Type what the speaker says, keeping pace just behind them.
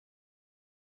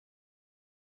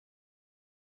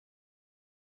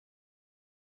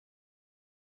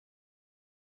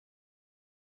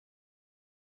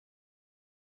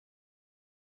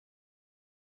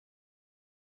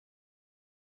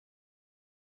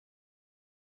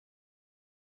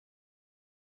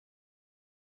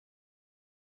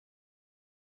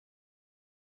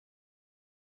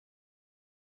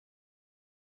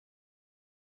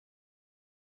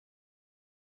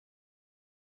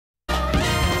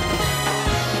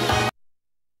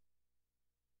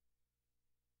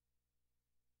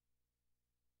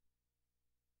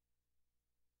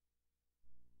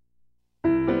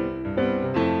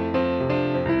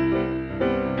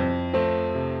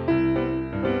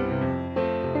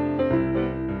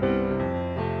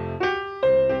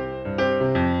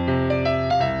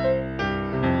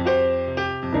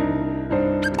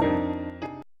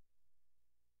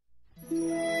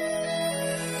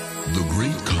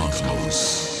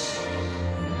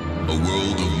A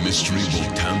world of mystery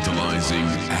both tantalizing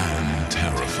and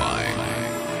terrifying.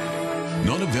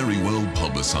 Not a very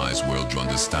well-publicized world, you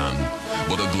understand,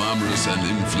 but a glamorous and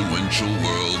influential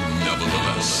world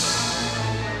nevertheless.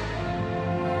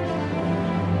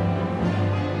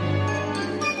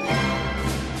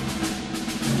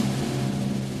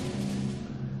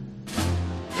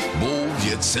 Bold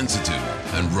yet sensitive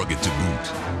and rugged to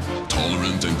boot.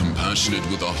 Tolerant and compassionate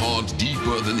with a heart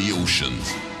deeper than the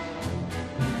oceans.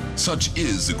 Such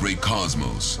is the great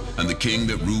cosmos, and the king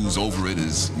that rules over it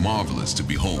is marvelous to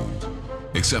behold.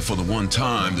 Except for the one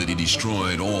time that he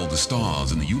destroyed all the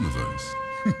stars in the universe.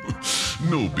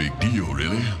 No big deal,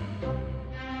 really.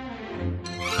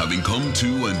 Having come to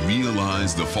and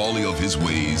realized the folly of his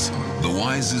ways, the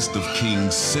wisest of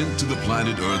kings sent to the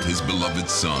planet Earth his beloved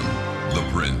son, the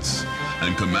prince,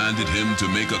 and commanded him to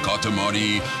make a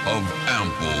Katamari of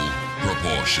ample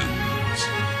proportions.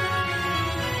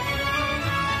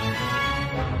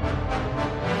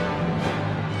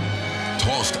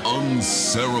 Tossed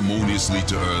unceremoniously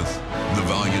to earth, the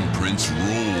valiant prince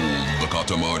rolled the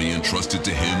Katamari entrusted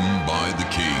to him by the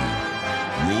king,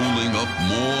 rolling up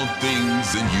more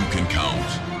things than you can count.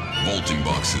 Vaulting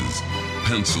boxes,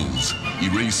 pencils,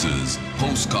 erasers,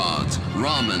 postcards,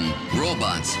 ramen,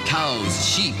 robots, cows,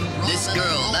 sheep, this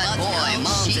girl, that boy,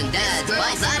 moms and dads,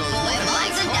 bicycles,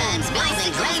 motorbikes, homes,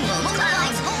 buildings, rainbows,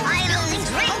 clouds, islands,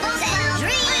 rainbows,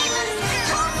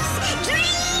 and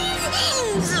dreams,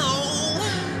 hopes, dreams.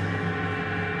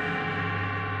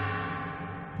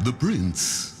 The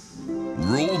prince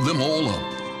rolled them all up,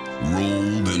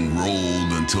 rolled and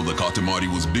rolled until the Katamari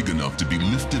was big enough to be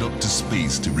lifted up to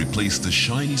space to replace the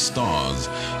shiny stars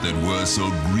that were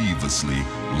so grievously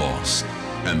lost.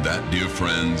 And that, dear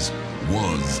friends,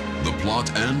 was the plot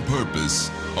and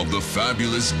purpose of the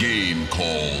fabulous game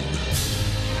called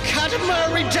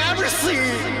Katamari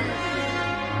Deinterlacing!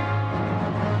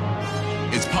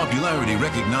 Its popularity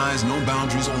recognized no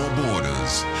boundaries or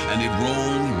borders, and it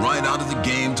rolled right out of the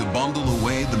game to bundle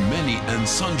away the many and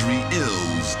sundry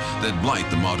ills that blight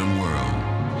the modern world.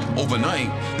 Overnight,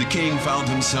 the king found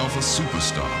himself a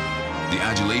superstar. The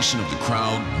adulation of the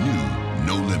crowd knew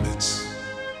no limits.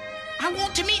 I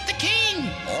want to meet the king!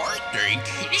 I think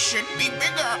he should be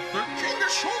bigger. The king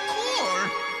is so cool.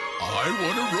 I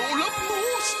want to roll up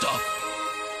more stuff.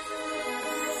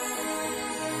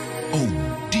 Oh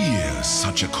dear,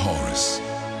 such a chorus.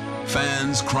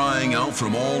 Fans crying out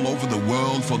from all over the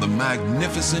world for the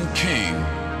magnificent king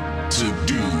to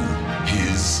do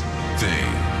his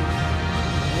thing.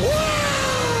 Wow!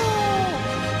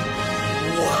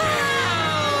 Wow!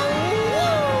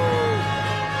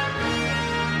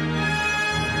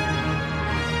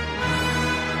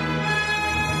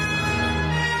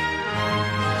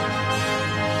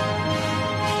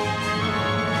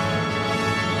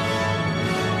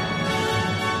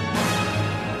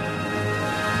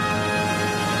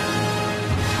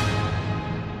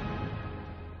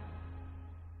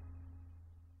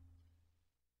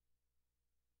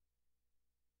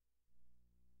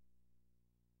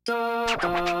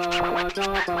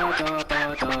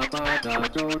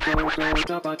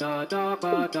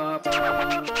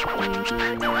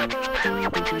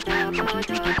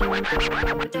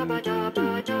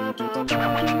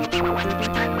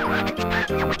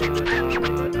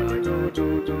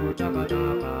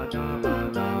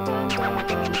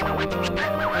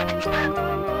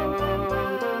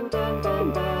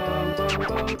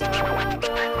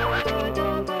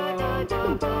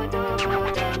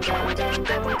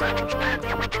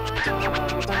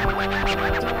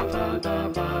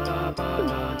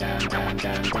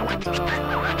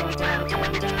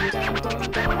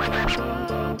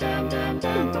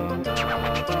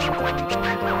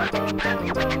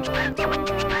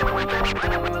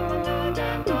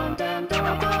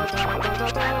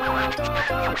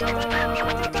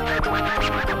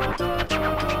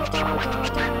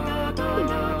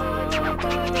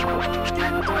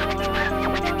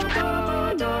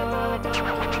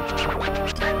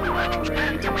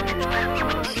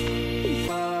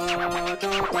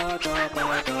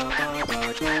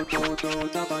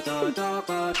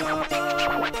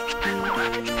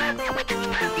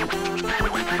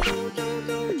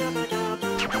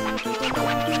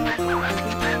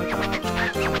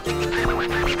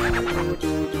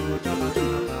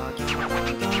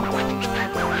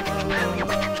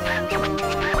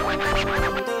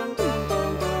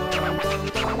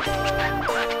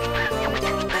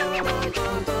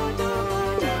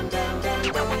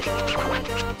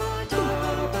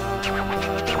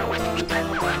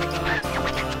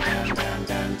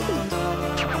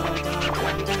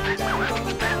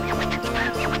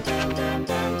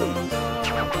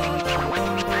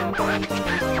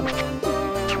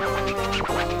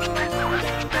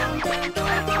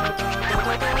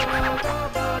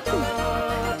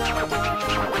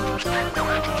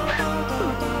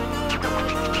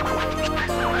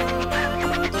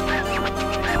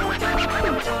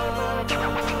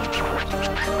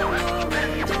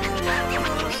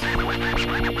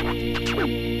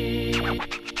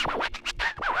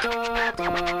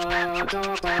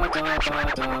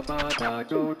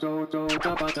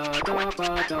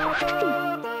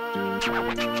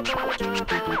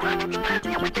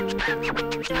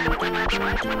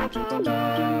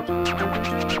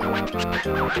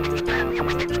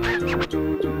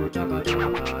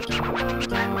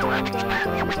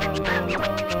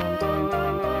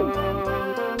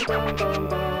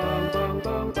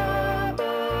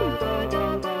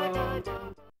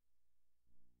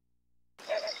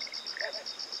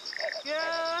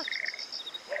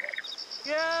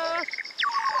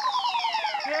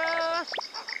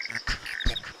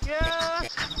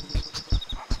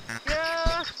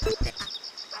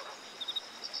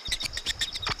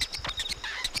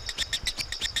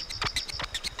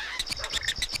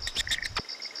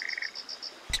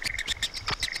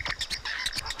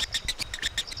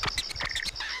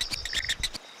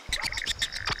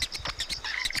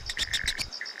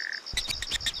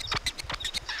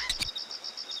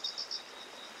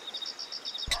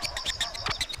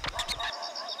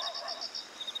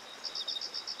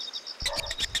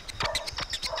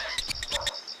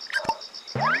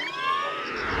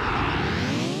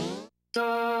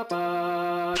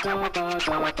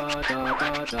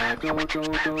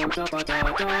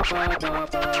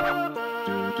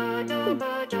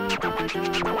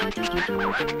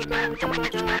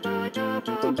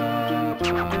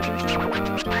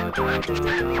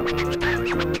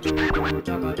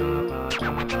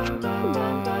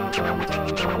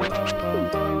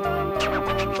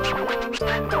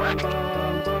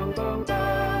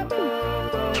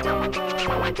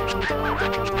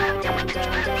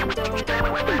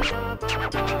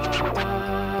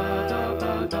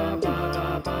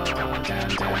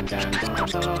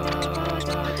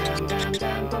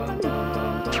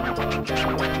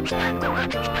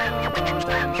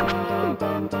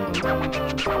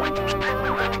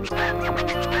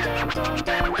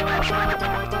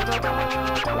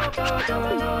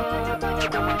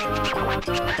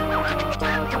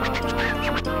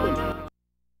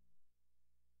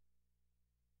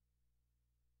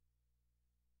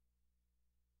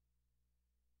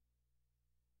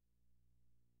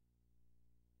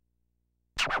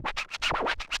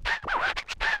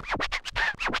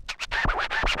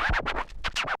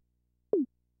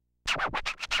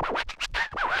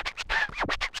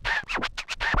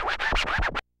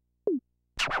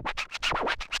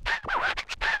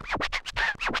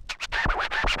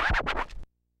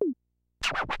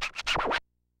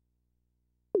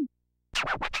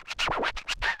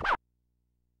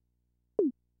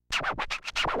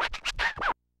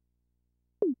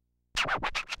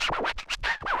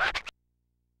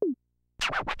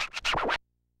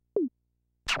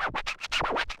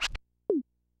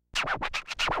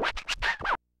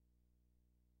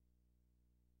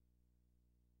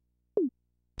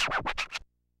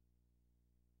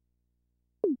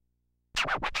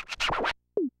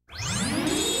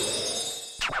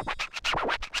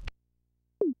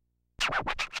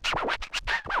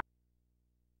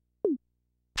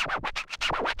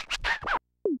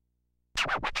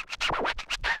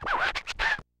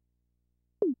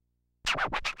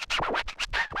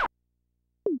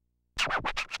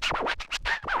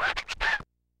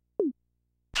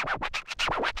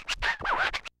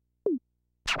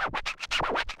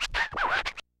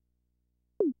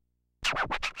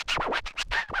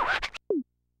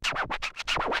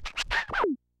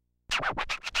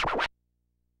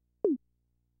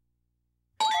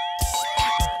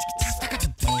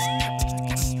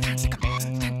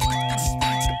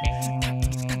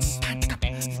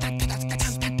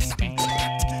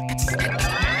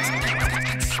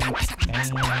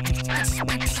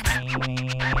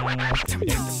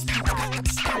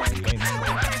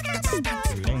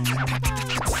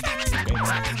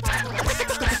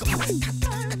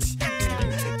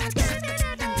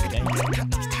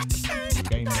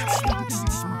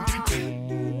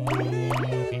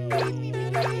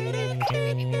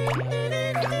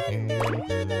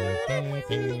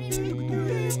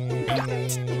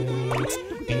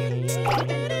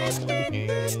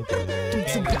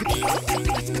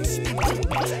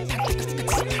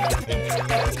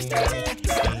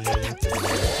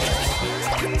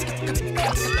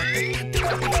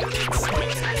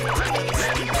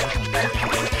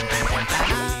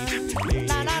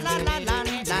 la la la la la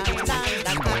la la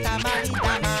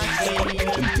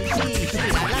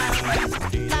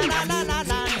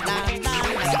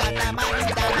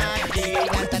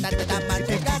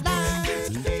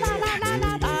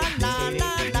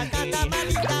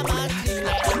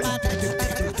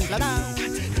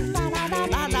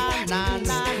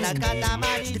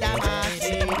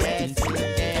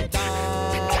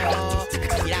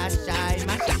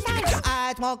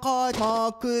もこいつ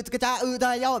もくっつけちゃう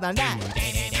だよなんだ。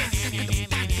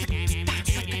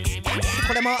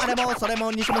これもあれもそれ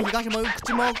も西も東も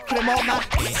口もくれもな。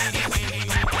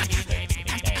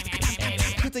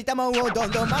くっついたもんをど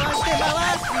んどん回してね。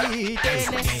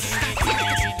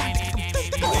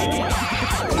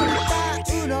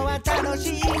歌うのは楽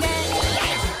しいね。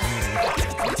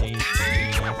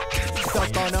そこ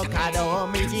の角を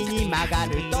右に曲が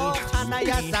ると花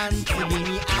屋さん、次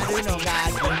にあるのが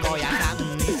銀行屋さん。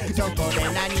そこで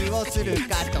何をする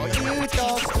かというと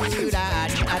クーラー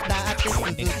に当たって涼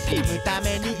しむた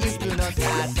めに行くのさ。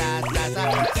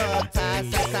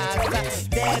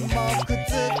でもくっつ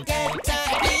けちゃ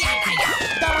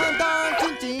ドンドン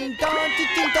チンチンドンチ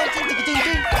ンチンドンチンチンチンチ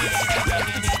ン。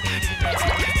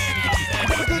で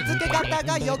もくっつけ方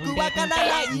がよくわからな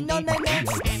いのね。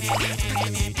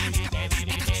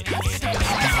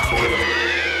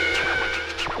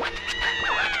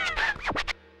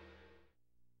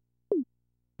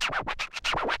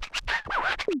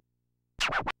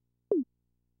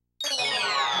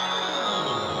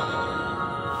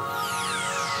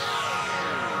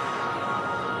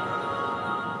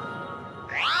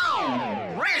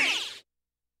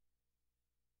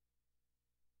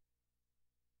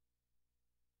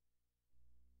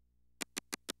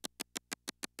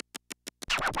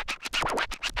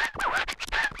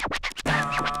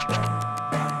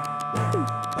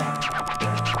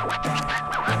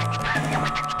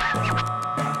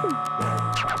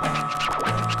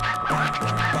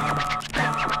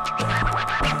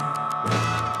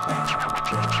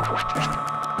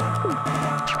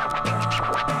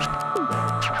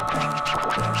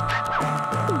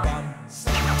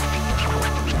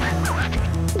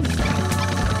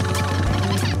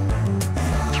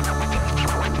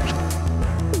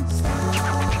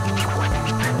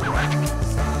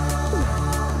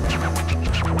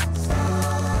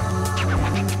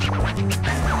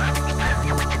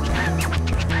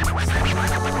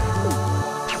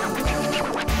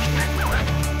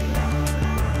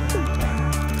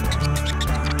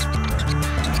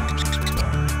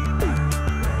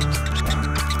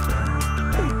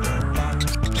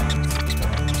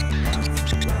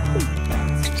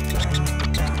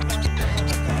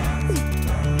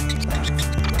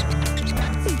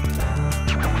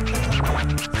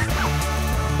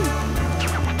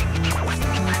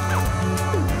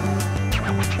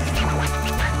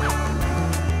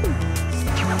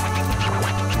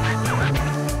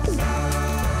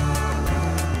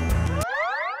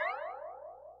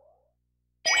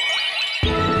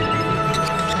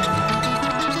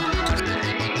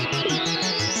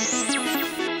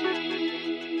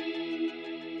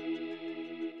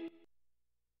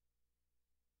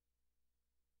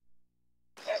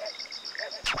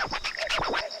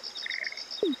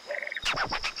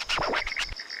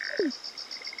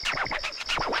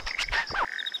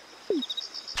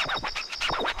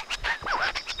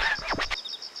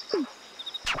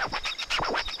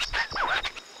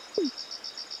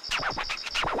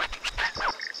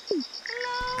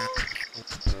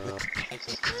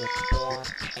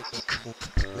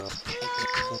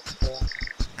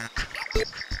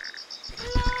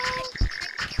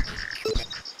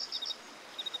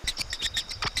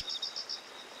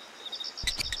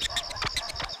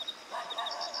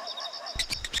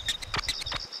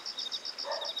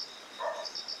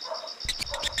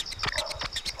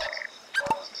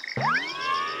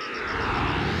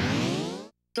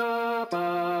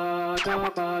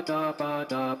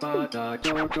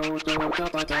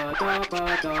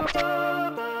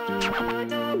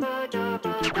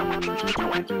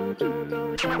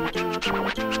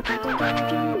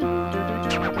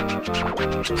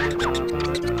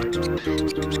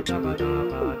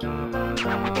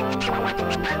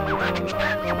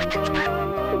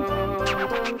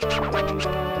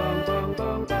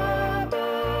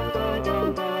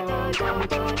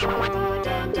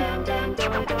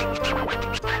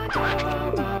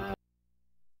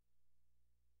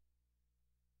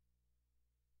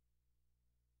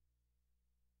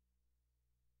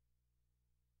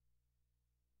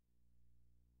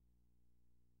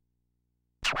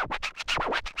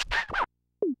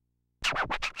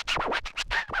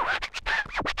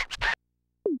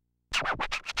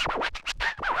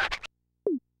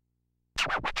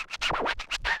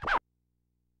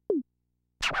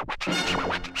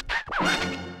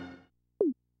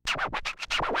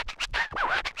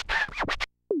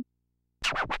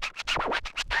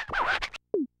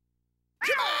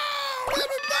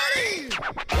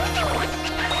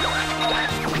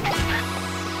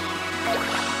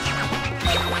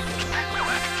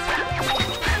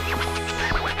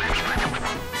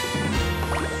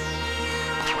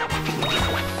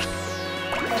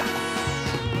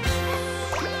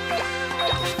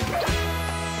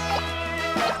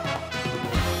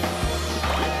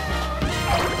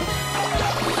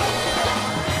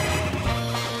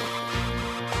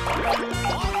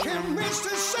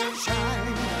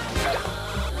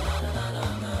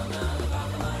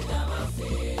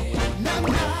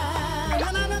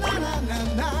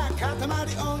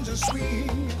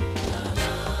swing.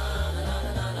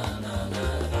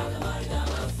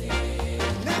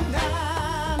 Na na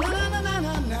na na na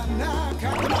na na na,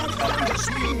 Katamari on the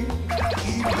swing.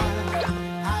 Ima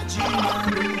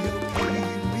hajimaru yo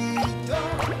kimi to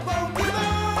boku no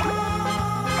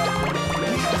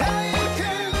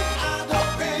mitaiken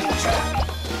adventure.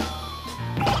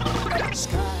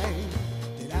 Sky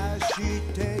照らし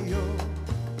てよ。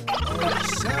お日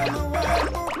様は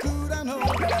僕らの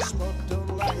スポット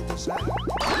ライトさ。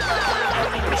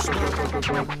スポッ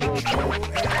トライトを照え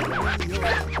るよ。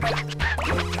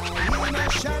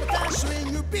今シャルタースイ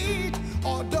ングビート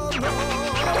踊ろう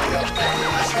よ。